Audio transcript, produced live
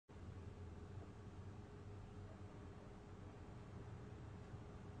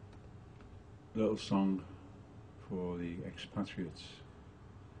little song for the expatriates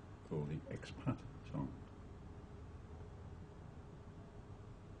called the Expat Song.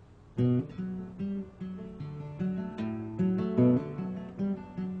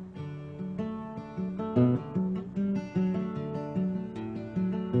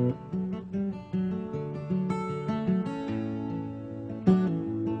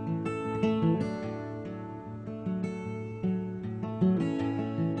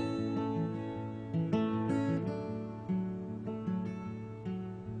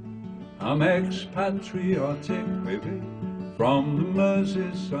 I'm expatriotic, baby, from the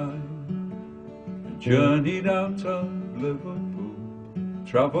Merseyside. I journeyed out of Liverpool,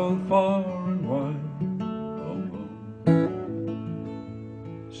 travelled far and wide. Oh,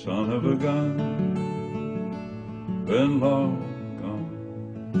 oh, son of a gun, been long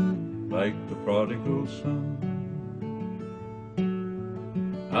gone, like the prodigal son.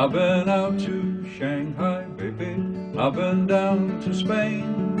 I've been out to Shanghai, baby, I've been down to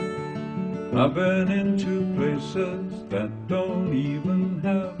Spain. I've been into places that don't even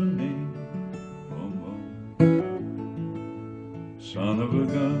have a name. Oh, oh, son of a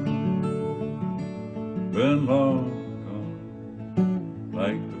gun, been long gone,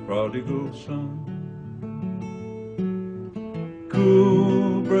 like the prodigal son.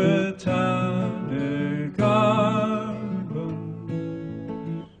 Cool Britannic Islands,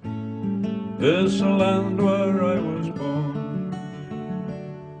 this is a land where I was born.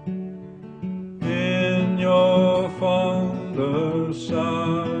 Your fond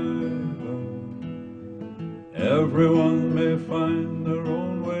asylum, everyone may find their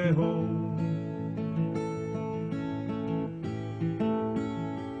own way home.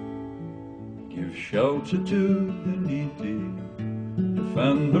 Give shelter to the needy,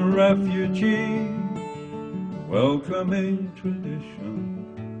 defend the refugee, welcoming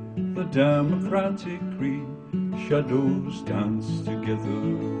tradition, the democratic creed. Shadows dance together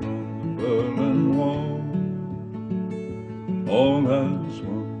on the Berlin Wall. All as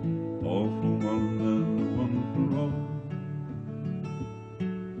one, all for one and one for all.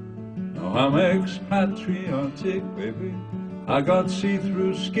 Now I'm expatriotic, baby, I got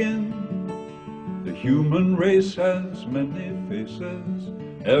see-through skin. The human race has many faces,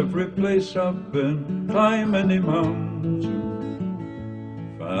 every place I've been, climb any mountain,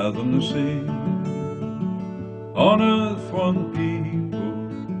 fathom the sea. On earth one people,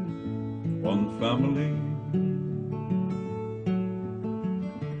 one family.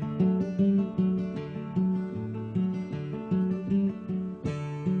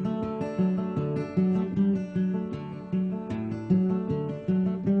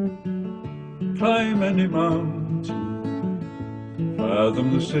 Climb any mountain,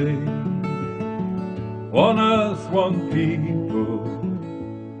 fathom the sea. One earth, one people,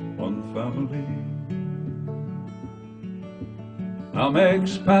 one family. I'm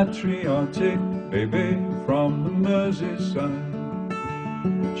expatriotic, baby, from the Merseyside.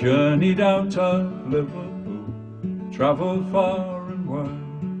 Journeyed out of Liverpool, travelled far and wide.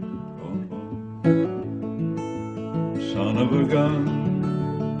 Oh, oh, son of a gun,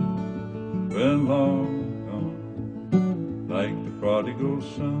 been long gone, like the prodigal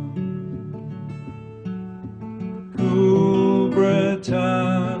son. Cool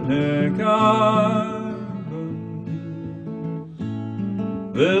Britannic Islands,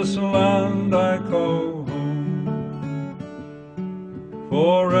 this land I call home,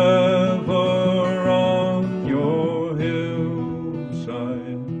 forever on your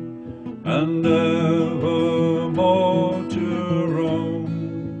hillside, and evermore to roam.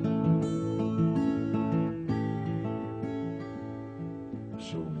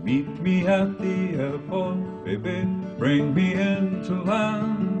 So meet me at the airport, baby, bring me into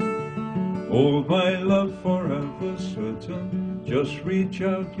land. Hold my love forever certain, just reach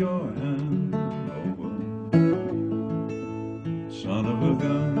out your hand. Oh, son of a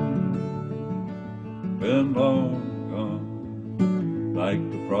gun, been long gone, like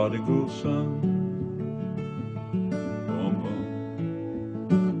the prodigal son. Oh,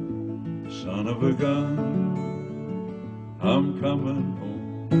 son of a gun, I'm coming home.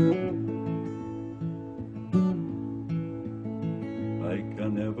 Like I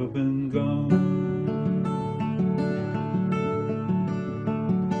never been gone.